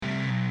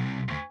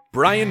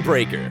Brian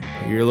Breaker.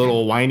 Your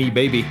little whiny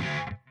baby.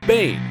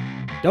 Bane.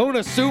 Don't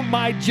assume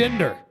my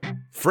gender.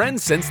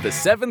 Friends since the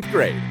 7th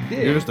grade.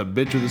 You're just a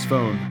bitch with his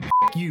phone.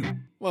 F*** you.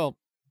 Well,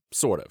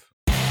 sort of.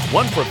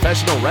 One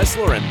professional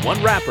wrestler and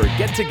one rapper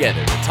get together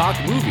to talk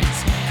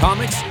movies,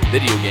 comics,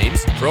 video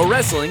games, pro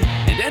wrestling,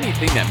 and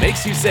anything that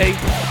makes you say,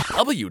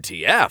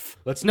 WTF.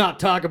 Let's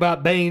not talk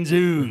about Bane's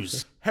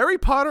ooze. Harry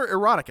Potter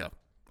erotica.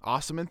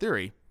 Awesome in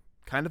theory,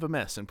 kind of a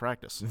mess in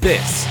practice.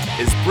 This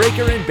is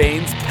Breaker and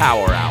Bane's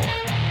Power Hour.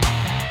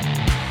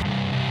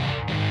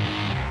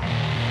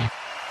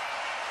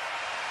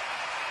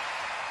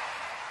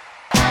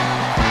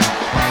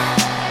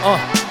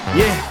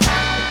 Yeah.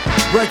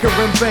 Breaker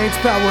and Bane's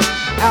Power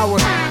Hour.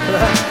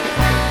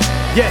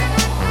 Yeah.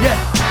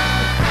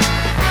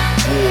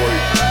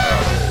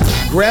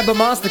 Grab a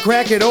monster,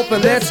 crack it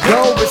open, let's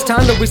go. It's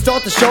time that we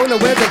start the show, no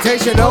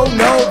hesitation, oh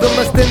no. The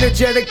most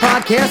energetic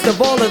podcast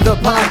of all of the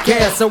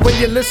podcasts. So when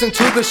you listen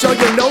to the show,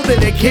 you know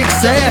that it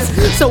kicks ass.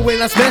 So when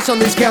I smash on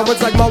these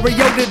cowards like Mario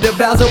did to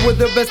Bowser, with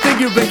the best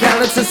thing you've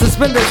encountered since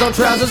suspenders on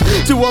trousers.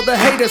 To all the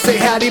haters, say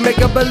howdy, make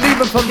a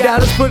believer from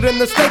doubters. Put in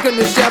the steak in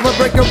the shower,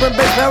 Breaker and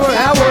Bane's Power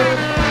Hour.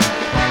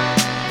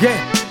 Yeah,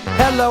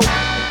 hello.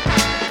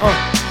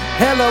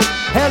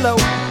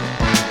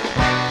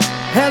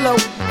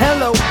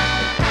 Hello.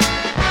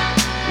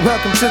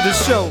 Welcome to the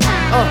show.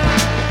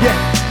 Yeah.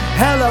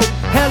 Hello.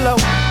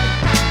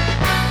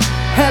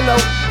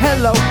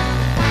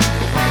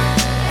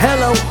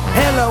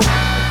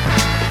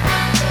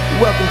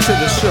 Welcome to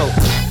the show.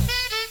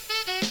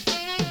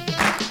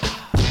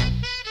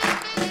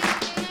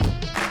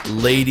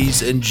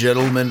 Ladies and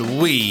gentlemen,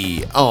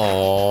 we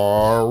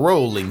are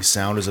Rolling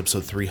Sound is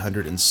episode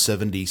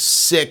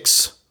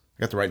 376. I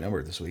got the right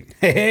number this week.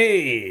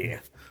 Hey.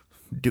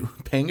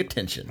 Paying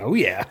attention. Oh,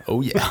 yeah.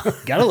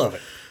 Gotta love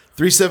it.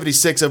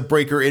 376 of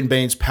Breaker and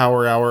Bane's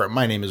Power Hour.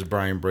 My name is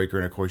Brian Breaker,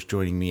 and of course,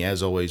 joining me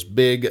as always,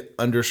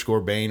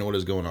 Big_Bane. What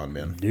is going on,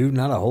 man? Dude,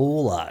 not a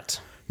whole lot.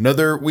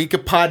 Another week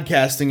of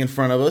podcasting in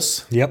front of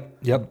us. Yep.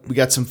 We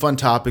got some fun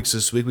topics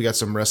this week. We got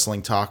some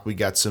wrestling talk. We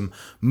got some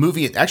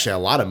movie, actually a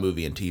lot of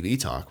movie and TV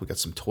talk. We got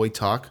some toy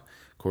talk.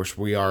 Of course,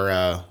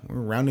 we're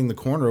rounding the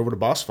corner over to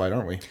Boss Fight,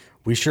 aren't we?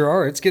 We sure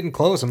are. It's getting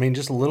close. I mean,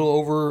 just a little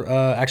over,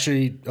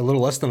 actually a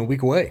little less than a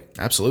week away.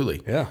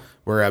 Absolutely. Yeah.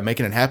 We're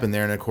making it happen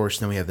there. And of course,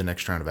 then we have the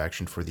next round of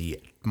action for the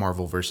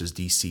Marvel vs.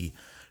 DC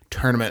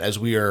tournament as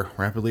we are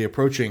rapidly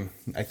approaching.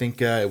 I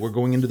think we're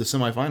going into the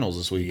semifinals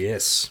this week.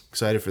 Yes.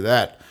 Excited for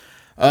that.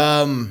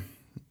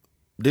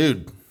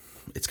 Dude,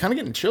 it's kind of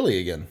getting chilly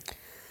again.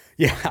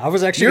 Yeah, I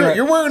was actually...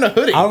 You're wearing a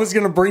hoodie. I was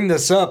going to bring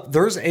this up.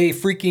 There's a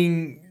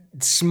freaking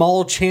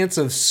small chance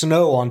of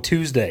snow on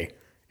Tuesday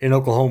in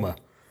Oklahoma.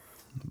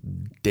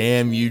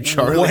 Damn you,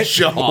 Charlie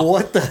Shaw.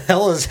 What the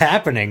hell is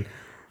happening?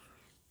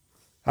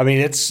 I mean,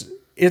 it's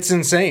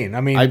insane.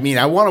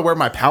 I want to wear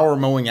my Power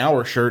Mowing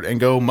Hour shirt and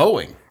go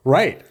mowing.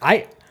 Right.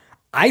 I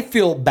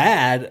feel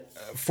bad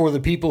for the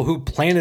people who planted